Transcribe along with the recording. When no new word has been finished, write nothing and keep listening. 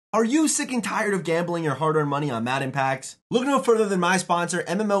Are you sick and tired of gambling your hard-earned money on Madden packs? Look no further than my sponsor,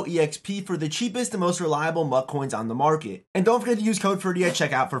 MMOEXP, for the cheapest and most reliable MUT coins on the market. And don't forget to use code Ferdy at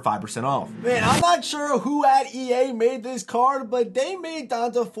checkout for 5% off. Man, I'm not sure who at EA made this card, but they made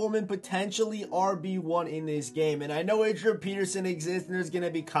Donta Foreman potentially RB1 in this game. And I know Adrian Peterson exists, and there's going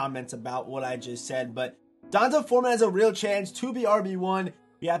to be comments about what I just said, but Donta Foreman has a real chance to be RB1.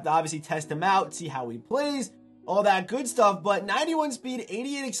 We have to obviously test him out, see how he plays, all that good stuff, but 91 speed,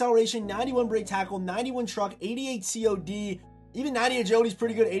 88 acceleration, 91 break tackle, 91 truck, 88 COD, even 90 agility is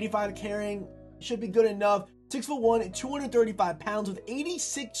pretty good, 85 carrying, should be good enough. 6'1", 235 pounds with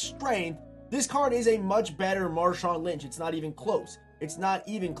 86 strength. This card is a much better Marshawn Lynch. It's not even close. It's not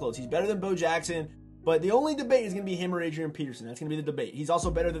even close. He's better than Bo Jackson, but the only debate is going to be him or Adrian Peterson. That's going to be the debate. He's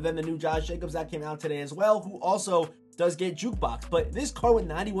also better than the new Josh Jacobs that came out today as well, who also does get jukebox. But this card with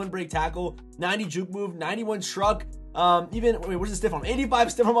 91 break tackle, 90 juke move, 91 truck, where's the stiff arm?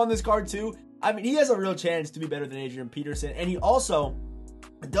 85 stiff arm on this card too. I mean, he has a real chance to be better than Adrian Peterson, and he also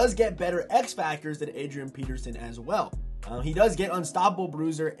does get better X factors than Adrian Peterson as well. He does get unstoppable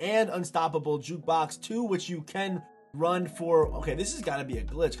bruiser and unstoppable jukebox too, which you can run for. Okay, this has got to be a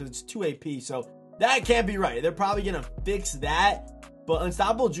glitch because it's 2 AP, so that can't be right. They're probably gonna fix that. But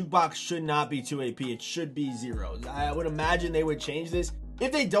unstoppable jukebox should not be 2 AP. It should be zeros. I would imagine they would change this.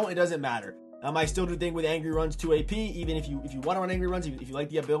 If they don't, it doesn't matter. I still do think with angry runs 2 AP, even if you want to run angry runs, if you like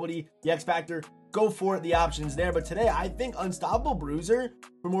the ability, the X factor, go for it. The options there. But today, I think unstoppable bruiser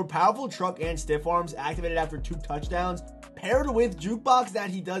for more powerful truck and stiff arms activated after 2 touchdowns, paired with jukebox that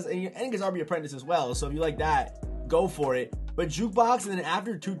he does, and his RB apprentice as well. So if you like that, go for it. But jukebox and then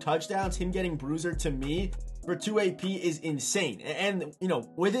after 2 touchdowns, him getting bruiser to me for 2 AP is insane. And, you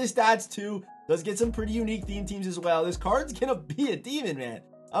know, with his stats too, does get some pretty unique theme teams as well. This card's gonna be a demon, man.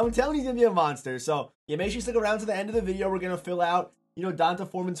 I'm telling you, he's gonna be a monster. So, yeah, make sure you stick around to the end of the video. We're gonna fill out, you know, Donta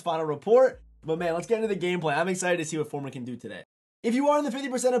Foreman's final report. But, man, let's get into the gameplay. I'm excited to see what Foreman can do today. If you are in the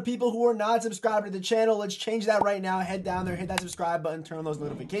 50% of people who are not subscribed to the channel, let's change that right now. Head down there, hit that subscribe button, turn on those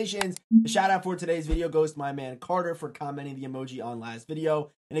notifications. The shout out for today's video goes to my man Carter for commenting the emoji on last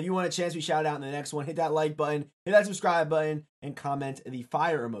video. And if you want a chance we shout out in the next one, hit that like button, hit that subscribe button, and comment the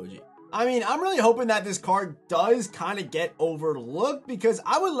fire emoji. I mean, I'm really hoping that this card does kind of get overlooked because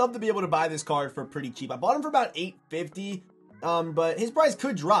I would love to be able to buy this card for pretty cheap. I bought him for about $850. But his price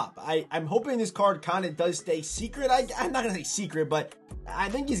could drop. I'm hoping this card kind of does stay secret. I'm not going to say secret, but I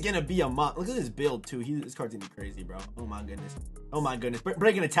think he's going to be a month. Look at his build, too. This card's going to be crazy, bro. Oh, my goodness. Oh, my goodness.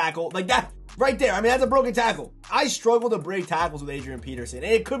 Breaking a tackle. Like that right there. I mean, that's a broken tackle. I struggle to break tackles with Adrian Peterson.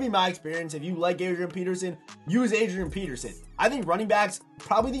 And it could be my experience. If you like Adrian Peterson, use Adrian Peterson. I think running back's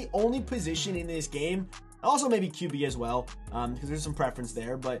probably the only position in this game. Also, maybe QB as well, because there's some preference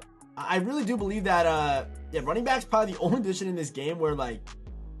there. But I really do believe that, yeah, running back's probably the only position in this game where,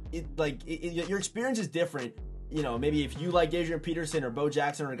 your experience is different. You know, maybe if you like Adrian Peterson or Bo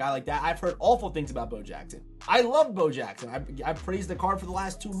Jackson or a guy like that. I've heard awful things about Bo Jackson. I love Bo Jackson. I praised the card for the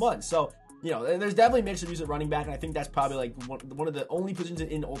last 2 months. So, you know, there's definitely mixed reviews at running back, and I think that's probably like one of the only positions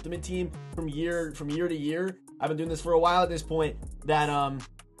in Ultimate Team from year to year. I've been doing this for a while at this point that,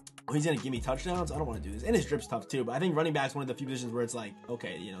 he's going to give me touchdowns. I don't want to do this. And his drip's tough too, but I think running back's one of the few positions where it's like,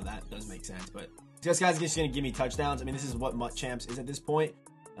 okay, you know, that does make sense. But this guy's just going to give me touchdowns. I mean, this is what MUT Champs is at this point.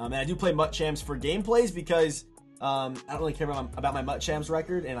 And I do play MUT Champs for gameplays because I don't really care about my MUT Champs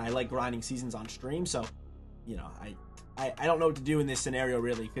record, and I like grinding seasons on stream. So, you know, I don't know what to do in this scenario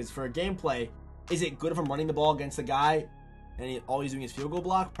really, because for a gameplay, is it good if I'm running the ball against the guy and all he's doing is field goal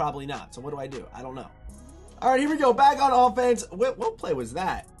block? Probably not. So what do? I don't know. All right, here we go. Back on offense. What play was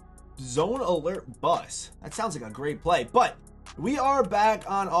that? Zone alert bus. That sounds like a great play, but we are back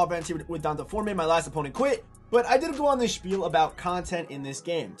on offense here with Donta Foreman. My last opponent quit, but I did go on this spiel about content in this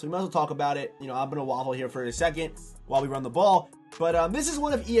game, so we might as well talk about it. You know, I'm gonna waffle here for a second while we run the ball, but this is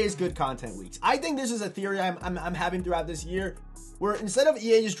one of EA's good content weeks. I think this is a theory I'm having throughout this year, where instead of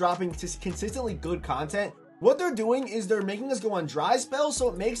EA just dropping consistently good content, what they're doing is they're making us go on dry spells, so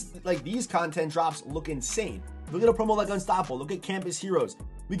it makes like these content drops look insane. Look at a promo like Unstoppable. Look at Campus Heroes.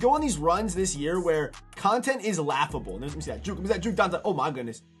 We go on these runs this year where content is laughable. Let me see that juke. Let me see that juke down to, oh my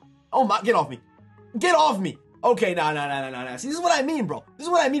goodness. Oh my, get off me. Get off me. Okay, no. See, this is what I mean, bro. This is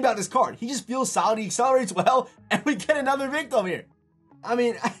what I mean about this card. He just feels solid. He accelerates well, and we get another victim here. I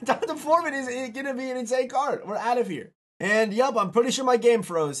mean, Donta Foreman is going to be an insane card. We're out of here. And, yep, I'm pretty sure my game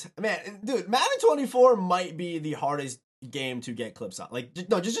froze. Man, dude, Madden 24 might be the hardest game to get clips on. Like,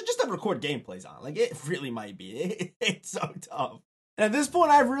 no, just to record gameplays on. Like, it really might be. It's so tough. And at this point,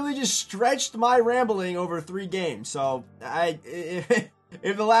 I've really just stretched my rambling over 3 games. So,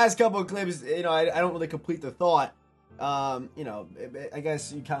 if the last couple of clips, you know, I don't really complete the thought, You know, I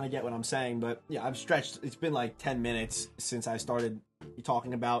guess you kind of get what I'm saying, but yeah, I've stretched. It's been like 10 minutes since I started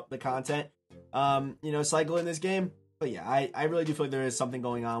talking about the content, you know, cycle in this game. But yeah, I really do feel like there is something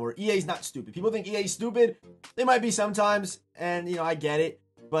going on where EA's not stupid. People think EA's stupid. They might be sometimes, and you know, I get it.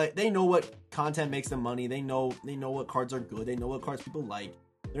 But they know what content makes them money. They know what cards are good. They know what cards people like.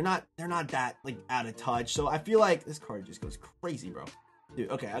 They're not that like out of touch. So I feel like this card just goes crazy, bro. Dude,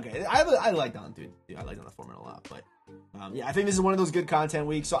 okay. I like Don, dude. I like Don the Foreman a lot, but yeah, I think this is one of those good content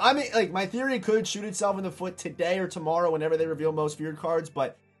weeks. So I mean, like, my theory could shoot itself in the foot today or tomorrow whenever they reveal most feared cards,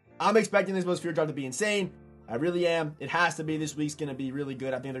 but I'm expecting this most feared drop to be insane. I really am. It has to be. This week's gonna be really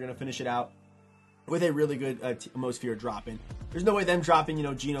good. I think they're gonna finish it out with a really good most feared dropping. There's no way them dropping, you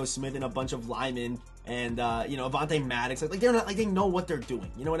know, Geno Smith and a bunch of linemen and you know, Avonte Maddox. Like they're not, like, they know what they're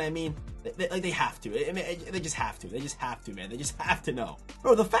doing. You know what I mean? Like they have to. I mean, they just have to. They just have to, man. They just have to know.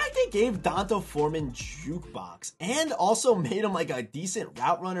 Bro, the fact they gave Donta Foreman jukebox and also made him like a decent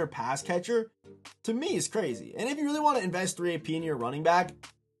route runner, pass catcher, to me is crazy. And if you really want to invest 3 AP in your running back,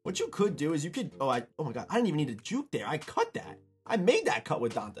 what you could do is you could, oh my god, I didn't even need a juke there. I cut that. I made that cut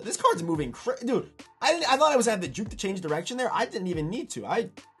with Donta. This card's moving dude. I thought I was having the juke to change direction there. I didn't even need to. I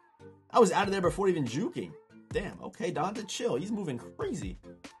was out of there before even juking. Damn, okay, Donta, chill. He's moving crazy.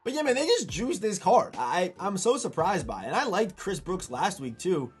 But yeah, man, they just juiced this card. I'm so surprised by it. And I liked Chris Brooks last week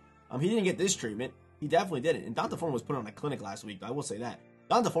too. He didn't get this treatment. He definitely didn't. And Donta Foreman was put on a clinic last week. I will say that.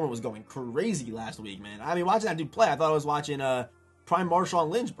 Donta Foreman was going crazy last week, man. I mean, watching that dude play, I thought I was watching Prime Marshawn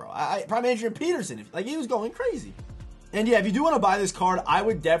Lynch, bro. Prime Adrian Peterson. Like, he was going crazy. And yeah, if you do want to buy this card, I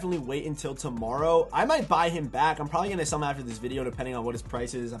would definitely wait until tomorrow. I might buy him back. I'm probably going to sell him after this video, depending on what his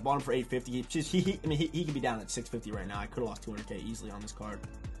price is. I bought him for $850. I mean, he could be down at $650 right now. I could have lost $200K easily on this card.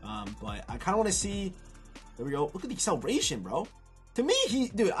 But I kind of want to see. There we go. Look at the acceleration, bro. To me,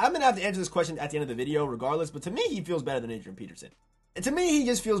 dude, I'm going to have to answer this question at the end of the video regardless. But to me, he feels better than Adrian Peterson. And to me, he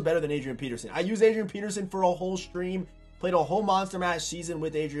just feels better than Adrian Peterson. I used Adrian Peterson for a whole stream. Played a whole monster match season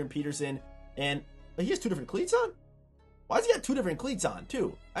with Adrian Peterson. And he has 2 different cleats on? Why does he got 2 different cleats on,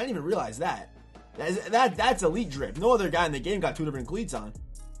 too? I didn't even realize that. That's elite drift. No other guy in the game got 2 different cleats on.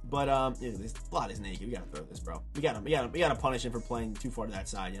 But, yeah, this Blot is naked. We gotta throw this, bro. We gotta punish him for playing too far to that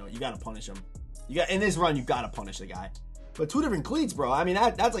side. You know, you gotta punish him. In this run, you gotta punish the guy. But 2 different cleats, bro. I mean,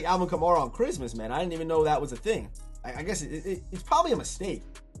 that's like Alvin Kamara on Christmas, man. I didn't even know that was a thing. I guess it's probably a mistake.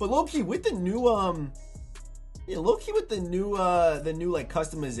 But low-key, with the new, yeah, low-key with the new like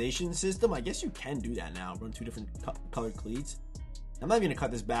customization system, I guess you can do that now. Run 2 different colored cleats. I'm not even gonna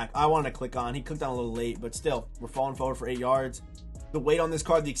cut this back. I wanted to click on. He clicked on a little late, but still, we're falling forward for 8 yards. The weight on this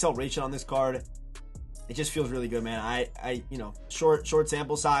card, the acceleration on this card, it just feels really good, man. I you know, short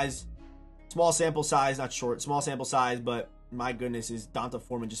sample size, small sample size, not short, small sample size, but my goodness, is Donta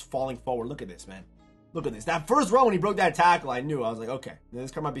Foreman just falling forward. Look at this, man. Look at this. That first run when he broke that tackle, I knew. I was like, okay,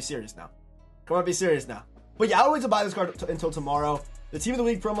 this card might be serious now. But yeah, I would wait to buy this card until tomorrow. The Team of the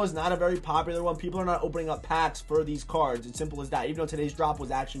Week promo is not a very popular one. People are not opening up packs for these cards. It's simple as that. Even though today's drop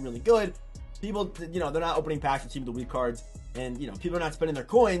was actually really good, people, you know, they're not opening packs for Team of the Week cards. And, you know, people are not spending their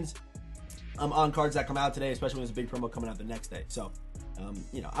coins on cards that come out today, especially when there's a big promo coming out the next day. So,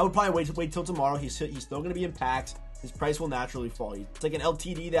 you know, I would probably wait till tomorrow. He's still going to be in packs. His price will naturally fall. It's like an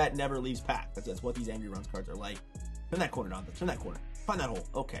LTD that never leaves pack. That's what these Angry Runs cards are like. Turn that corner, Donta. Turn that corner. Find that hole.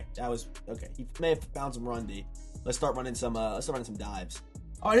 Okay, that was okay. He may have found some run D. Let's start running some dives.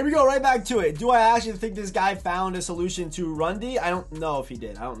 All right, here we go. Right back to it. Do I actually think this guy found a solution to run D? I don't know if he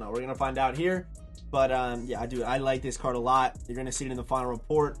did. I don't know. We're gonna find out here. But yeah, I do. I like this card a lot. You're gonna see it in the final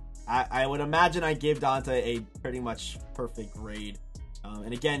report. I would imagine I give Donta a pretty much perfect grade.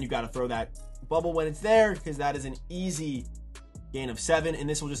 And again, you got to throw that bubble when it's there because that is an easy gain of 7, and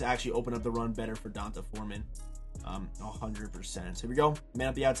this will just actually open up the run better for Donta Foreman. 100%. So here we go. Man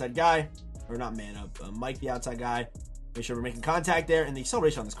up the outside guy, or not man up, Mike the outside guy. Make sure we're making contact there, and the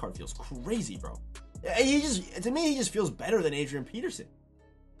acceleration on this card feels crazy, bro. To me, he just feels better than Adrian Peterson.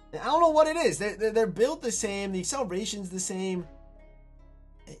 I don't know what it is. They're built the same. The acceleration's the same.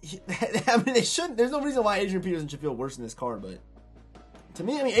 I mean, they shouldn't. There's no reason why Adrian Peterson should feel worse in this card, but to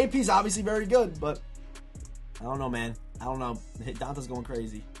me, I mean, AP's obviously very good, but I don't know, man. I don't know. Donta's going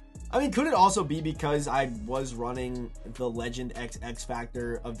crazy. I mean, could it also be because I was running the Legend X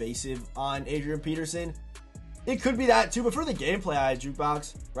Factor evasive on Adrian Peterson? It could be that too, but for the gameplay, I had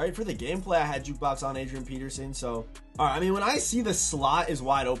Jukebox, right? For the gameplay, I had Jukebox on Adrian Peterson, so... Alright, I mean, when I see the slot is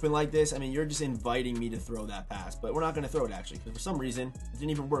wide open like this, I mean, you're just inviting me to throw that pass, but we're not going to throw it, actually, because for some reason, it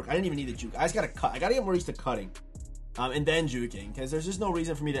didn't even work. I didn't even need the juke. I just got to cut. I got to get more used to cutting, and then juking, because there's just no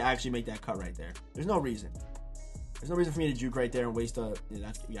reason for me to actually make that cut right there. There's no reason. There's no reason for me to juke right there and waste a. You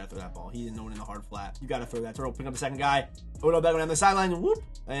gotta throw that ball. He didn't know it in the hard flat. You gotta throw that. Throw, pick up the second guy. Odo back on the sideline. Whoop.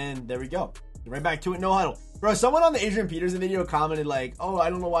 And there we go. Right back to it. No huddle. Bro, someone on the Adrian Peterson video commented like, oh,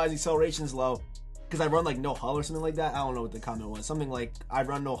 I don't know why his acceleration's low. Because I run like no huddle or something like that. I don't know what the comment was. Something like, I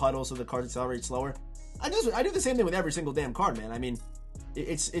run no huddle so the cards accelerate slower. I do the same thing with every single damn card, man. I mean,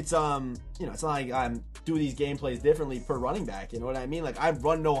 it's you know, it's not like I'm doing these gameplays differently per running back. You know what I mean? Like, I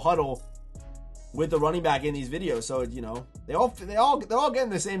run no huddle with the running back in these videos, so you know they're all getting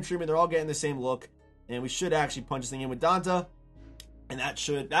the same treatment, they're all getting the same look, and we should actually punch this thing in with ONTA, and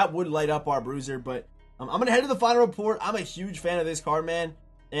that would light up our bruiser. But I'm gonna head to the final report. I'm a huge fan of this card, man.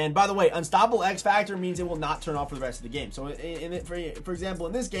 And by the way, unstoppable X factor means it will not turn off for the rest of the game. So for example,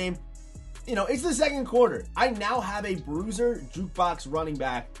 in this game, you know, it's the second quarter. I now have a bruiser jukebox running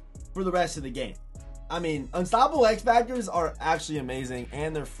back for the rest of the game. I mean, unstoppable X factors are actually amazing,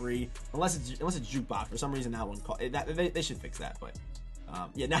 and they're free unless it's jukebox. For some reason, that one they should fix that. But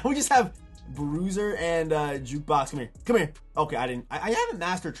yeah, now we just have bruiser and jukebox. Come here. Okay, I haven't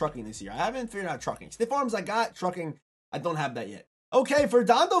mastered trucking this year. I haven't figured out trucking. Stiff arms I got, trucking I don't have that yet. Okay, for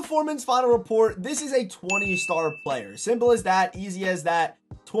Donta Foreman's final report, this is a 20-star player. Simple as that, easy as that.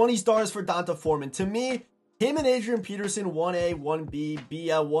 20 stars for Donta Foreman. To me, him and Adrian Peterson, 1A, 1B,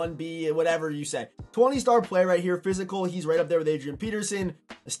 B1B, whatever you say. 20-star player right here. Physical, he's right up there with Adrian Peterson.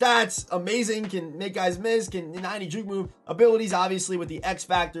 The stats, amazing, can make guys miss, can 90 juke move. Abilities, obviously, with the X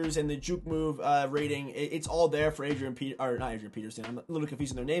factors and the juke move rating. It's all there for not Adrian Peterson. I'm a little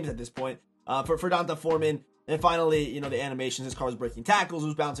confused in their names at this point. For Donta Foreman. And finally, you know, the animations. This car was breaking tackles,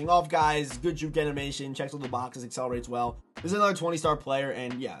 was bouncing off guys, good juke animation, checks all the boxes, accelerates well. This is another 20-star player,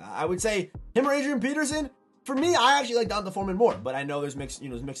 and yeah, I would say him or Adrian Peterson. For me, I actually like Donta Foreman more, but I know there's mixed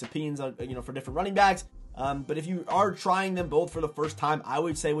opinions, you know, for different running backs. But if you are trying them both for the first time, I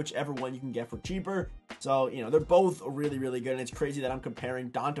would say whichever one you can get for cheaper. So, you know, they're both really, really good, and it's crazy that I'm comparing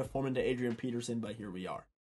Donta Foreman to Adrian Peterson, but here we are.